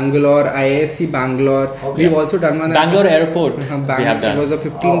 IIM Bangalore, IISc Bangalore. Okay. We've also done one Bangalore Airport. at We have done. It was a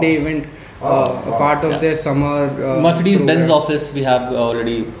 15-day event. A part of their summer Mercedes-Benz program. office we have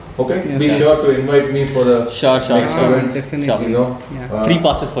already. Okay. Yes, Be sir. sure to invite me for the Sure. next event. Definitely. You know, Yeah. 3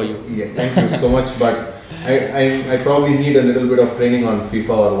 passes for you. Yeah, thank you so much. But I probably need a little bit of training on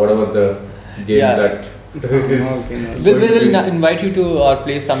FIFA or whatever the game Yeah. that is. Okay, nice. We going to will be. invite you to our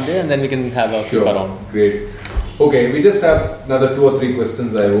place someday, and then we can have a Sure. FIFA round. Great. Okay, we just have another 2 or 3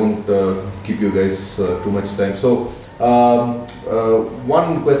 questions. I won't keep you guys too much time. So,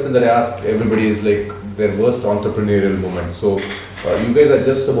 one question that I ask everybody is like their worst entrepreneurial moment. So, you guys are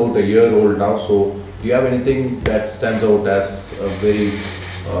just about a year old now. So, do you have anything that stands out as a very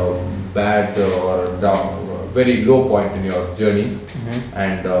bad or down, very low point in your journey,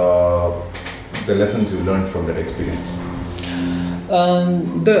 and the lessons you learned from that experience?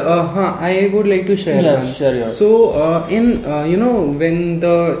 I would like to share Yeah, one. share yours. So when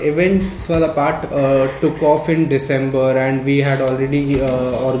the events for the part took off in December, and we had already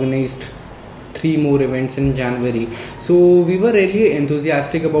organized 3 more events in January, so we were really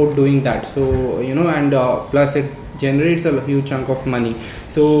enthusiastic about doing that. So and plus it generates a huge chunk of money.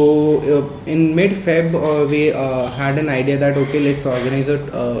 So in mid-Feb we had an idea that okay, let's organize a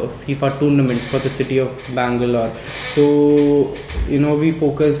FIFA tournament for the city of Bangalore. So we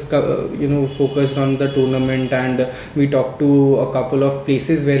focused on the tournament, and we talked to a couple of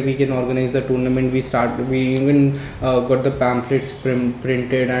places where we can organize the tournament. We even got the pamphlets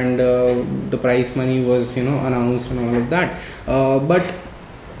printed, and the prize money was announced and all of that. But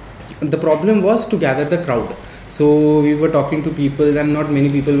the problem was to gather the crowd. So we were talking to people, and not many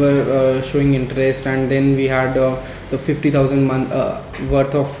people were showing interest. And then we had the 50,000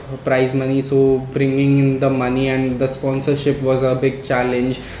 worth of prize money. So bringing in the money and the sponsorship was a big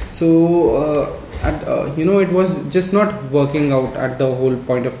challenge. So it was just not working out at the whole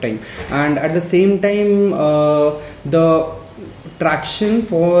point of time. And at the same time, the traction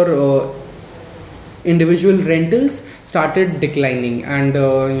for individual rentals started declining, and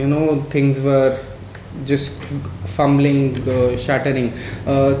things were just fumbling, shattering.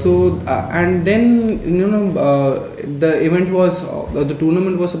 And then the event was the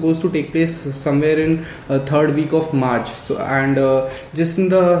tournament was supposed to take place somewhere in 3rd week of March. So just in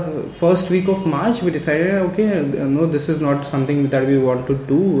the first week of March, we decided okay, no, this is not something that we want to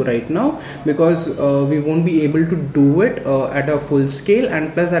do right now, because we won't be able to do it at a full scale,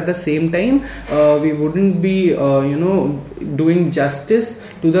 and plus at the same time we wouldn't be doing justice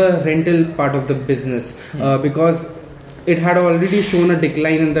to the rental part of the business, because it had already shown a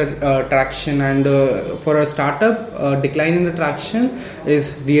decline in the traction, and for a startup, decline in the traction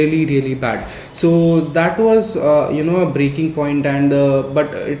is really, really bad. So that was a breaking point, and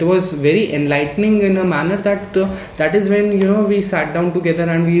but it was very enlightening in a manner that that is when we sat down together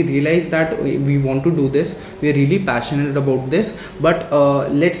and we realized that we want to do this. We are really passionate about this, but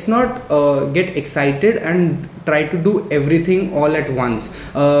let's not get excited and try to do everything all at once.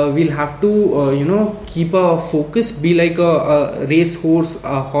 We'll have to keep a focus, be like a race horse,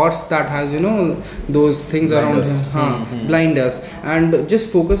 a horse that has those things Blinders. around blinders, and just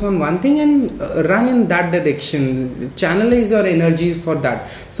focus on one thing and run in that direction, channelize your energies for that.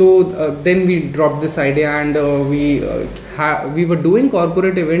 So then we dropped this idea, and we were doing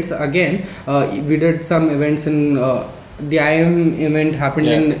corporate events again. We did some events in the IIM event happened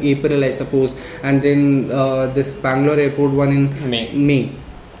in April, I suppose, and then this Bangalore Airport one in May. May.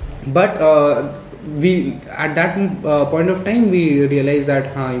 But we at that point of time we realized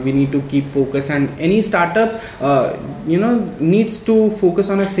that we need to keep focus, and any startup needs to focus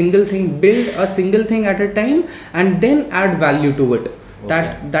on a single thing, build a single thing at a time, and then add value to it.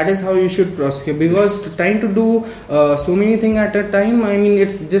 That is how you should prosecute, because trying to do so many things at a time, I mean,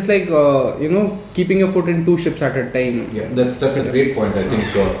 it's just like keeping your foot in two ships at a time. Yeah, that's a great point. I think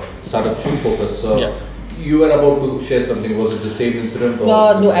startup should focus. Yeah. You were about to share something. Was it the same incident? Or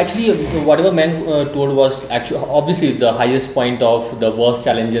no, actually, whatever man told was actually obviously the highest point of the worst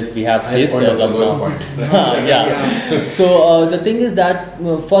challenges we have faced as of now. Yeah. So the thing is that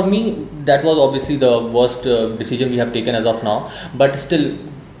for me, that was obviously the worst decision we have taken as of now. But still,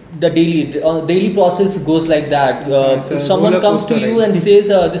 the daily process goes like that. If someone comes to you and says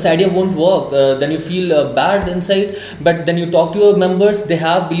this idea won't work, then you feel bad inside, but then you talk to your members, they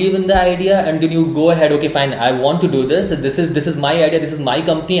have believe in the idea, and then you go ahead, okay fine, I want to do this is my idea, this is my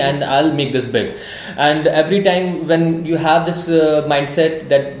company, and I'll make this big. And every time when you have this mindset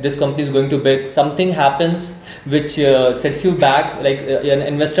that this company is going to big, something happens which sets you back, like an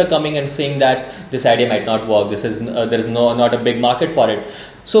investor coming and saying that this idea might not work, there is not a big market for it.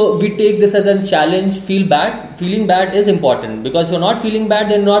 So we take this as a challenge. Feeling bad is important, because if you're not feeling bad,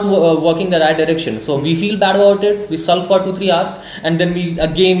 then you're not working the right direction. So we feel bad about it, we sulk for 2-3 hours, and then we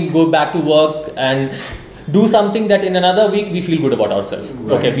again go back to work and do something that in another week we feel good about ourselves.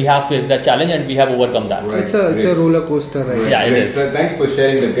 Right. Okay, we have faced that challenge and we have overcome that. Right. It's a roller coaster, right? Yeah, it is. Thanks for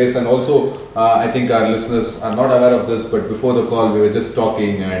sharing the case, and also I think our listeners are not aware of this, but before the call we were just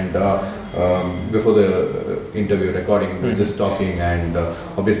talking, and before the interview recording we were just talking, and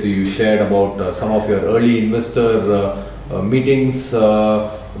obviously you shared about some of your early investor meetings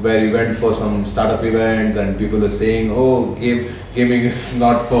where you went for some startup events and people were saying, oh, gaming is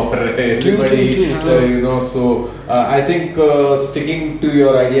not for everybody. True. So I think sticking to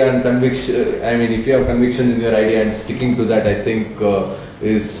your idea and conviction, I mean, if you have conviction in your idea and sticking to that, I think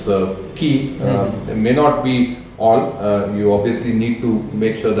is key. It may not be all. You obviously need to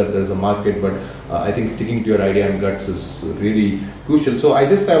make sure that there's a market, but I think sticking to your idea and guts is really crucial. So I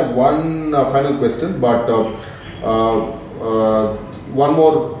just have one final question, but one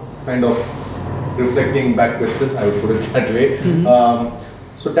more kind of reflecting back question, I would put it that way.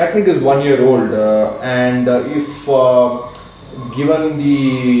 So Technic is 1 year old, and if given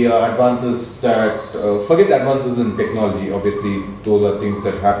the advances that, forget advances in technology, obviously those are things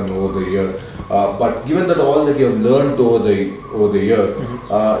that happen over the year, but given that all that you have learned over the year,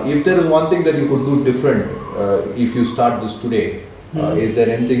 if there is one thing that you could do different if you start this today, is there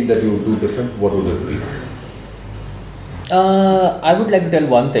anything that you would do different? What would it be? I would like to tell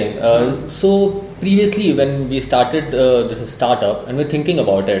one thing. So previously when we started this startup and we're thinking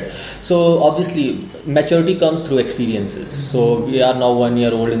about it, so obviously maturity comes through experiences. So we are now 1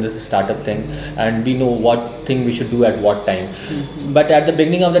 year old in this startup thing, and we know what thing we should do at what time. But at the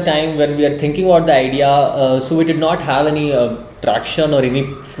beginning of the time when we are thinking about the idea, so we did not have any traction or any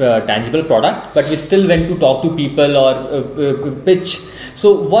tangible product, but we still went to talk to people or pitch.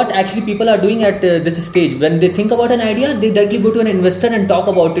 So what actually people are doing at this stage, when they think about an idea, they directly go to an investor and talk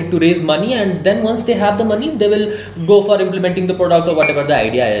about it to raise money, and then once they have the money, they will go for implementing the product or whatever the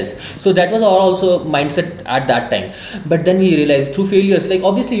idea is. So that was our also mindset at that time. But then we realized through failures, like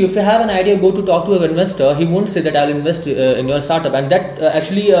obviously if you have an idea, go to talk to an investor, he won't say that I'll invest in your startup, and that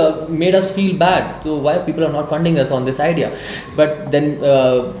actually made us feel bad. So why people are not funding us on this idea? But then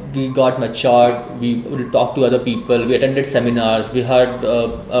we got matured, we talked to other people, we attended seminars, we heard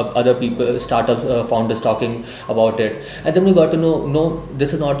other people, startup founders talking about it, and then we got to know, no,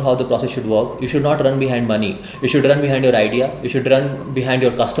 this is not how the process should work. You should not run behind money, you should run behind your idea, you should run behind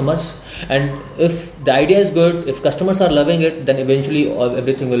your customers, and if the idea is good, if customers are loving it, then eventually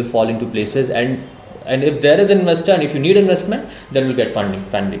everything will fall into places, and if there is an investor and if you need investment, then we'll get funding.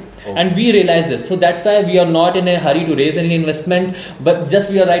 Okay. And we realize this, so that's why we are not in a hurry to raise any investment, but just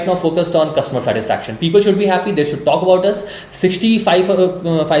we are right now focused on customer satisfaction. People should be happy, they should talk about us. 65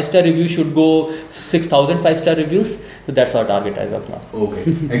 5-star reviews should go 6,000 5-star reviews. So that's our target as of now.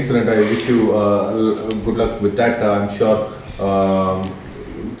 Okay, excellent. I wish you good luck with that. I'm sure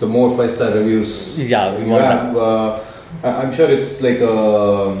the more 5-star reviews you have, I'm sure it's like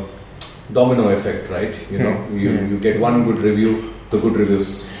a domino effect, right? You get one good review, the good reviews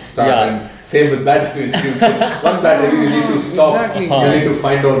start, and same with bad reviews. You get one bad review, you need to stop. Exactly. You need to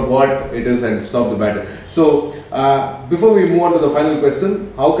find out what it is and stop the bad. So before we move on to the final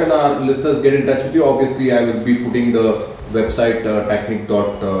question, how can our listeners get in touch with you? Obviously, I will be putting the website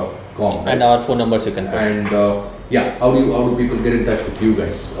technic.com and our phone numbers you can put. And yeah, how do people get in touch with you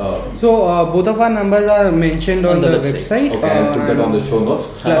guys? Both of our numbers are mentioned on the website. Okay, I'll put that on the show notes.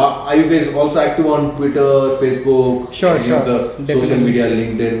 Plus, are you guys also active on Twitter, Facebook? Sure. The social media,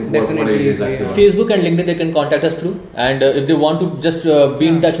 LinkedIn? What are you guys active on? Facebook and LinkedIn, they can contact us through. And if they want to just be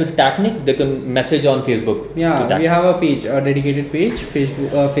in touch with Tacnic, they can message on Facebook. Yeah, we have a page, a dedicated page,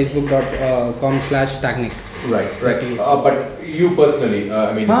 facebook.com/Tacnic. Right. But you personally,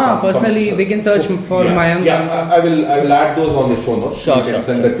 personally, they can search for Mayank. Yeah, I will add those on the show notes. Sure, you can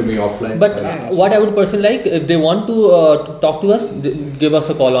send that to me offline. But what I would personally like, if they want to talk to us, give us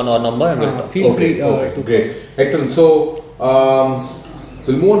a call on our number and we'll talk. Feel free to. Great. Excellent. So,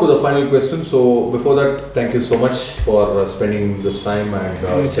 we'll move on to the final question. So, before that, thank you so much for spending this time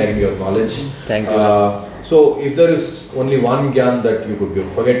and sharing your knowledge. Thank you. So, if there is only one gyan that you could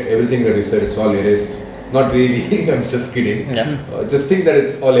give, forget everything that you said, it's all erased. Not really, I'm just kidding. Yeah. Just think that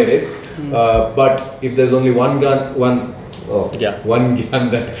it's all erased. But if there's only one gyan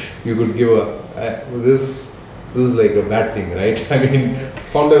that you could give this is like a bad thing, right? I mean,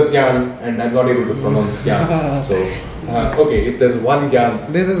 founders gyan, and I'm not able to pronounce gyan. So, okay, if there's one gyan.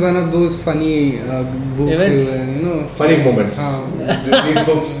 This is one of those funny books, funny moments. These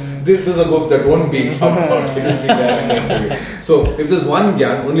books. This is a book that won't be talked about. So, if there's one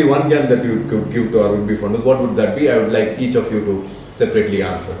gyan, only one gyan that you could give to our would-be founders, what would that be? I would like each of you to separately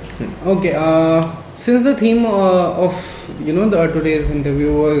answer. Okay. Since the theme of today's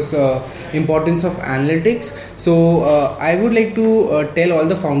interview was importance of analytics, so I would like to tell all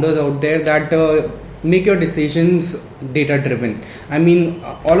the founders out there that make your decisions data driven. I mean,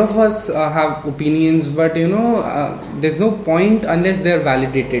 all of us have opinions, but there's no point unless they're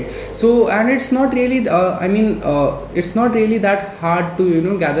validated. So, and it's not really it's not really that hard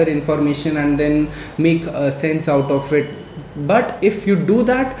to gather information and then make sense out of it. But if you do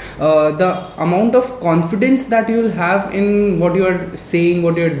that, the amount of confidence that you will have in what you are saying,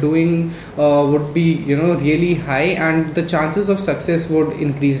 what you are doing would be really high, and the chances of success would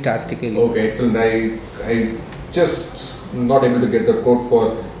increase drastically. Okay, excellent. I just not able to get the quote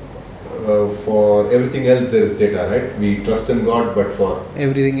for everything else there is data, right? We trust in God, but for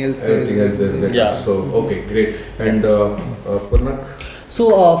everything else there is data. Yeah. So okay, great. And Purnak?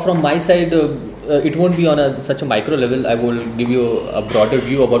 So from my side, it won't be on such a micro level. I will give you a broader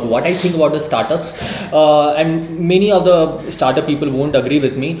view about what I think about the startups, and many of the startup people won't agree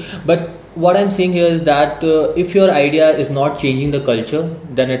with me, but what I'm saying here is that if your idea is not changing the culture,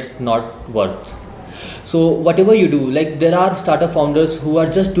 then it's not worth. So whatever you do, like there are startup founders who are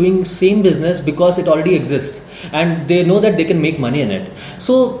just doing same business because it already exists and they know that they can make money in it.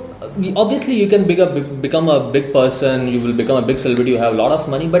 So obviously you can become a big person, you will become a big celebrity, you have a lot of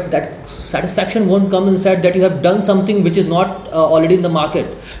money, but that satisfaction won't come inside that you have done something which is not already in the market.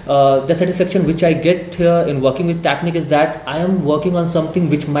 The satisfaction which I get here in working with Tacnic is that I am working on something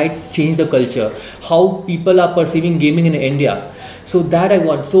which might change the culture, how people are perceiving gaming in India. So that I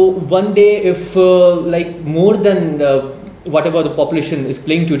want. So one day if more than whatever the population is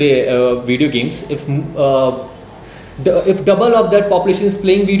playing today video games, if double of that population is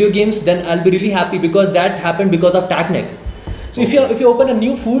playing video games, then I'll be really happy, because that happened because of Tacnic. So if you open a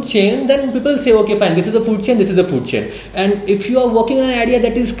new food chain, then people say, okay, fine, this is a food chain, this is a food chain. And if you are working on an idea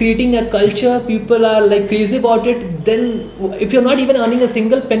that is creating a culture, people are like crazy about it, then if you're not even earning a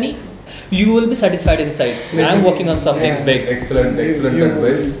single penny, you will be satisfied inside. I'm working on something big. Excellent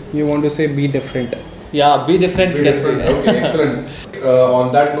advice. You want to say be different. Yeah, be different. Okay, excellent.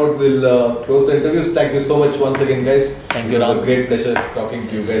 On that note, we'll close the interviews. Thank you so much once again, guys. Thank you, It was Ram. a great pleasure talking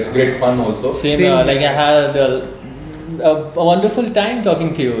to you guys. Great fun also. Same I had a wonderful time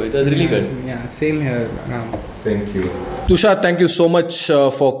talking to you. It was really good. Yeah, same here, Ram. Thank you. Tushar, thank you so much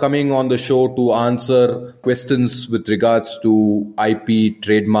for coming on the show to answer questions with regards to IP,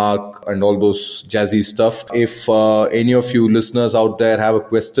 trademark, and all those jazzy stuff. If any of you listeners out there have a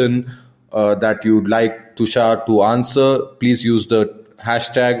question that you'd like Tushar to answer, please use the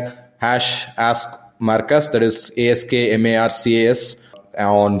hashtag #AskMarcas, that is AskMarcas,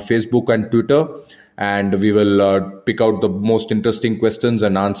 on Facebook and Twitter. And we will pick out the most interesting questions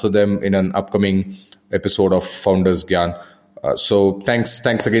and answer them in an upcoming episode of Founders Gyan. So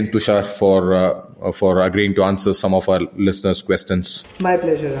thanks again, Tushar, for agreeing to answer some of our listeners' questions. My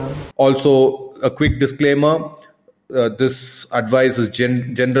pleasure, Ram. Also, a quick disclaimer: this advice is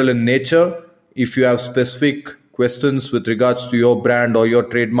general in nature. If you have specific questions with regards to your brand or your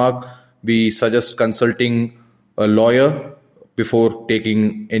trademark, we suggest consulting a lawyer before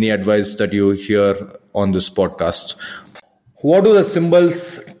taking any advice that you hear on this podcast. What do the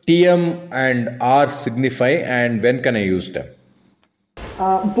symbols TM and R signify, and when can I use them?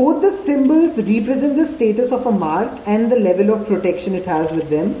 Both the symbols represent the status of a mark and the level of protection it has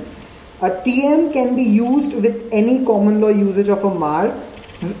with them. A TM can be used with any common law usage of a mark,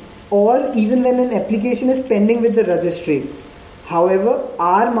 or even when an application is pending with the registry. However,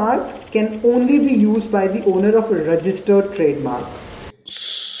 R mark can only be used by the owner of a registered trademark.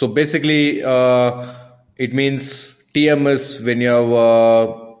 So basically, it means TM is when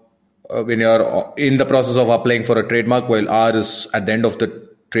you're in the process of applying for a trademark, while R is at the end of the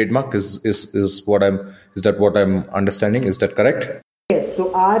trademark. Is that what I'm understanding? Is that correct? Yes.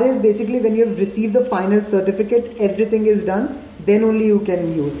 So R is basically when you have received the final certificate, everything is done. Then only you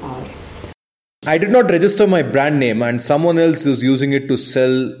can use R. I did not register my brand name, and someone else is using it to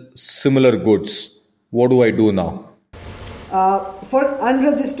sell similar goods. What do I do now? For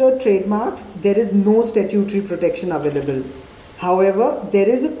unregistered trademarks, there is no statutory protection available. However, there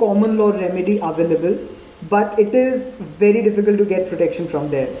is a common law remedy available, but it is very difficult to get protection from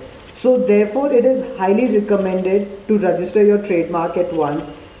there. So therefore, it is highly recommended to register your trademark at once,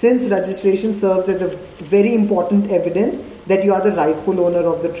 since registration serves as a very important evidence that you are the rightful owner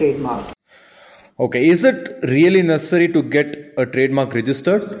of the trademark. Okay, is it really necessary to get a trademark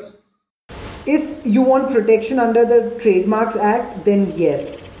registered? If you want protection under the Trademarks Act, then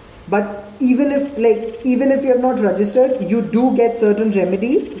yes. But even if you have not registered, you do get certain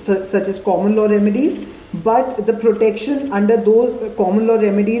remedies, such as common law remedies. But the protection under those common law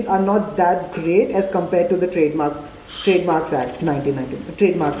remedies are not that great as compared to the Trademarks Act 1990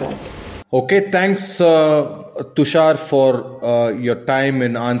 Trademarks Act. Okay, thanks Tushar for your time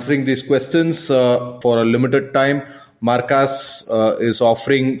in answering these questions. For a limited time, Markas is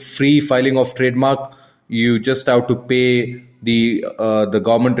offering free filing of trademark. You just have to pay the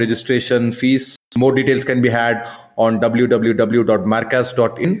government registration fees. More details can be had on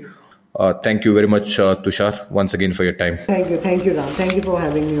www.markas.in. Thank you very much, Tushar, once again for your time. Thank you, Ram. Thank you for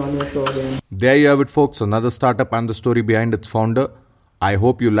having me on your show again. There you have it, folks. Another startup and the story behind its founder. I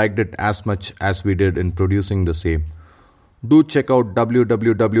hope you liked it as much as we did in producing the same. Do check out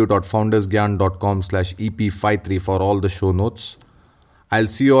www.foundersgyan.com/EP53 for all the show notes. I'll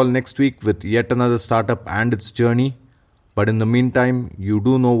see you all next week with yet another startup and its journey. But in the meantime, you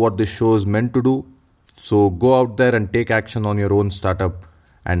do know what this show is meant to do. So go out there and take action on your own startup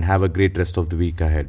and have a great rest of the week ahead.